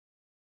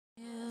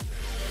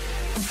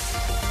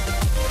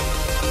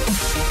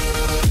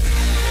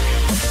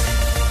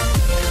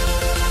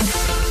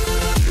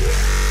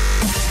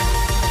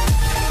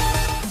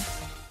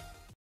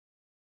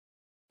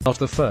Not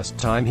the first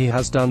time he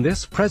has done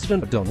this.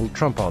 President Donald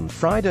Trump on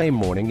Friday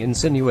morning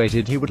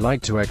insinuated he would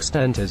like to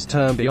extend his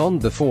term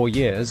beyond the 4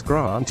 years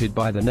granted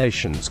by the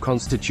nation's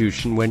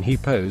constitution when he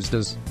posed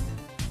as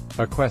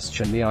a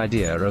question the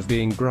idea of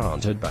being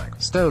granted back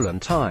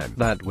stolen time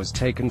that was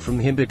taken from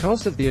him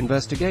because of the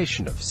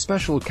investigation of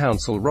special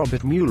counsel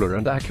Robert Mueller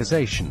and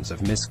accusations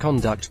of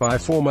misconduct by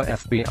former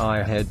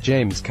FBI head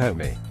James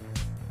Comey.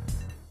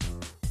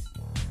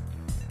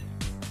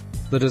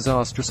 The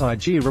disastrous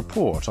IG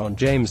report on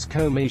James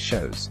Comey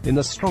shows, in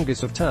the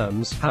strongest of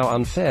terms, how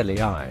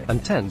unfairly I,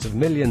 and tens of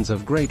millions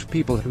of great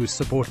people who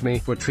support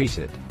me, were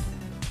treated.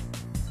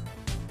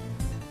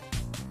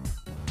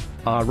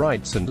 Our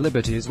rights and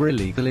liberties were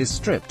illegally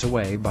stripped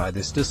away by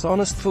this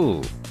dishonest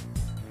fool.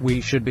 We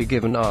should be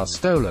given our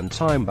stolen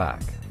time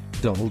back.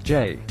 Donald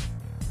J.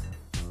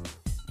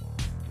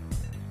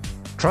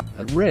 Trump,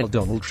 at Real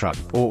Donald Trump,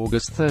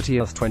 August 30,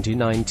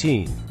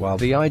 2019, while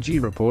the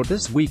IG report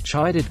this week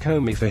chided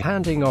Comey for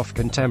handing off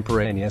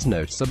contemporaneous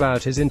notes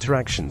about his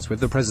interactions with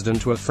the president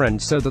to a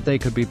friend so that they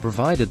could be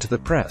provided to the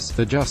press.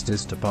 The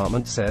Justice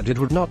Department said it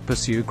would not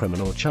pursue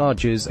criminal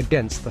charges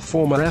against the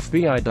former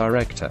FBI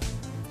director.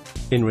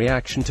 In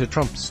reaction to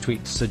Trump's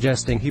tweet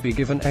suggesting he be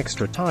given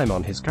extra time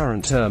on his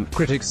current term,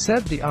 critics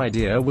said the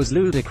idea was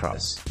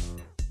ludicrous.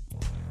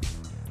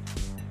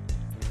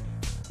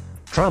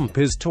 Trump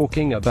is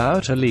talking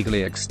about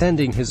illegally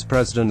extending his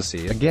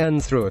presidency again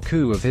through a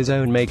coup of his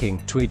own making,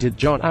 tweeted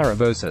John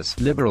Aravosis,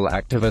 liberal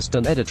activist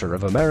and editor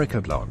of America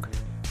blog.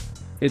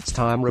 It's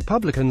time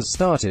Republicans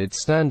started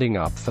standing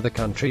up for the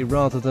country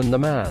rather than the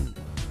man.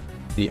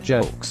 The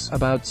jokes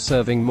about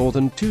serving more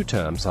than 2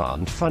 terms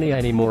aren't funny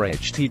anymore.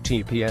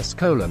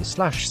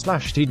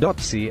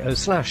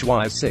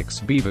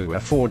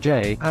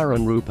 https://t.co/y6bvu4j,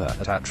 Aaron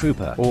Rupert at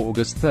Rupert,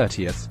 August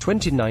 30,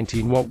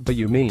 2019. What do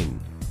you mean?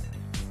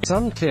 It's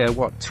unclear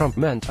what Trump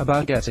meant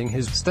about getting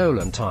his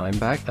stolen time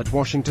back, at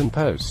Washington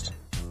Post.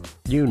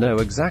 You know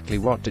exactly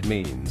what it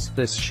means.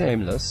 This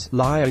shameless,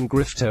 lying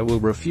grifter will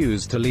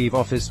refuse to leave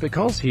office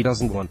because he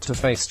doesn't want to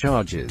face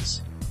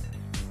charges.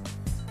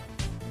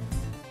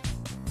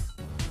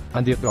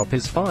 And the op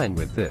is fine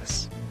with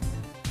this.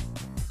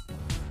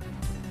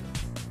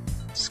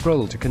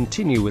 Scroll to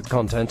continue with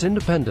content.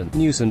 Independent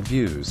news and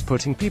views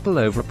putting people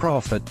over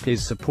profit.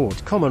 Please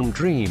support common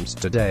dreams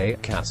today.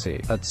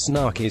 Cassie, at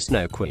Snarky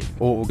Snow Queen,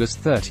 August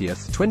 30,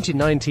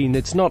 2019.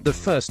 It's not the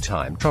first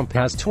time Trump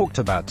has talked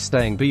about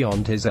staying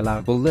beyond his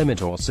allowable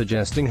limit or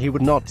suggesting he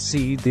would not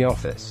cede the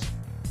office.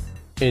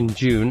 In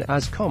June,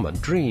 as Common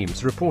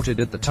Dreams reported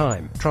at the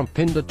time, Trump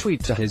pinned a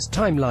tweet to his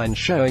timeline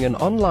showing an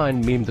online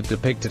meme that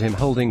depicted him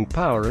holding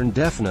power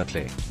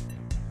indefinitely.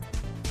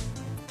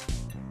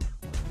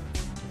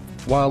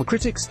 While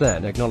critics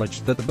then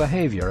acknowledged that the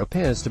behavior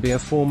appears to be a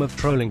form of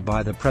trolling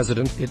by the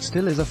president, it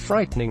still is a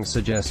frightening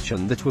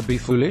suggestion that would be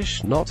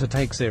foolish not to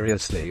take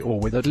seriously or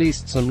with at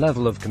least some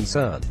level of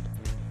concern.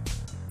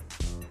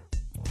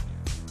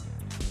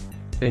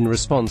 In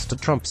response to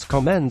Trump's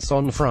comments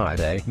on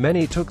Friday,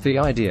 many took the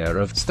idea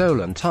of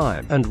stolen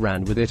time and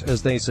ran with it,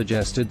 as they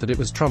suggested that it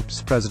was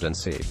Trump's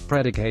presidency,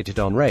 predicated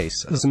on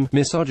racism,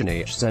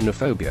 misogyny,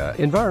 xenophobia,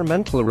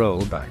 environmental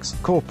rollbacks,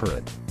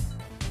 corporate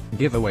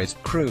giveaways,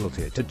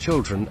 cruelty to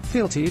children,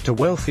 fealty to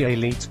wealthy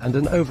elites, and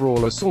an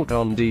overall assault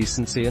on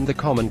decency and the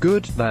common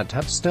good, that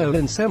have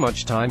stolen so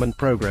much time and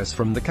progress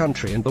from the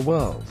country and the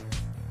world.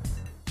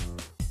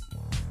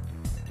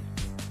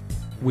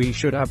 We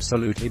should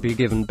absolutely be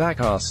given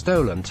back our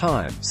stolen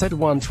time, said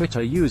one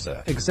Twitter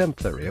user,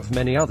 exemplary of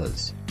many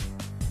others.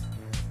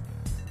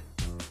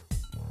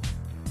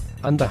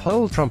 And the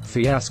whole Trump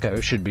fiasco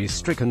should be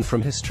stricken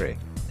from history.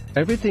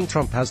 Everything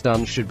Trump has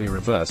done should be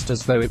reversed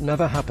as though it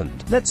never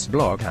happened. Let's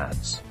block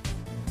ads.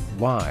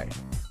 Why?